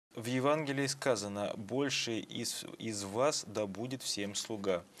В Евангелии сказано: «Больший из вас да будет всем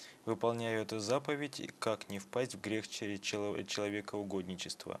слуга». Выполняю эту заповедь, как не впасть в грех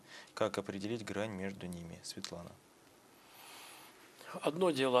человекоугодничества, как определить грань между ними. Светлана. Одно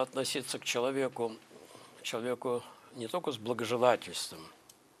дело относиться к человеку не только с благожелательством,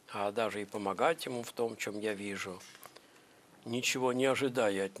 а даже и помогать ему в том, чем я вижу, ничего не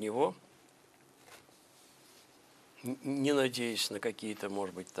ожидая от него, не надеясь на какие-то,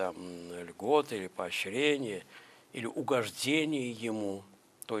 может быть, там льготы или поощрения, или угождение ему,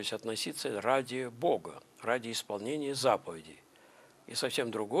 то есть относиться ради Бога, ради исполнения заповедей. И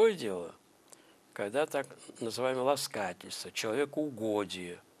совсем другое дело, когда так называемое ласкательство,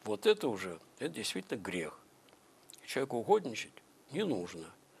 человекоугодие, вот это уже, это действительно грех. Человеку угодничать не нужно,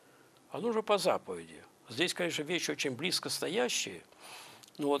 а нужно по заповеди. Здесь, конечно, вещи очень близко стоящие,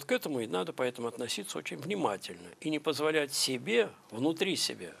 но вот к этому и надо поэтому относиться очень внимательно и не позволять себе, внутри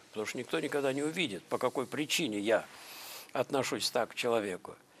себя, потому что никто никогда не увидит, по какой причине я отношусь так к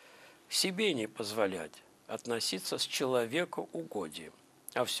человеку, себе не позволять относиться с человекоугодием,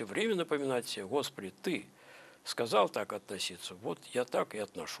 а все время напоминать себе: Господи, Ты сказал так относиться, вот я так и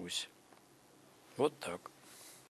отношусь. Вот так.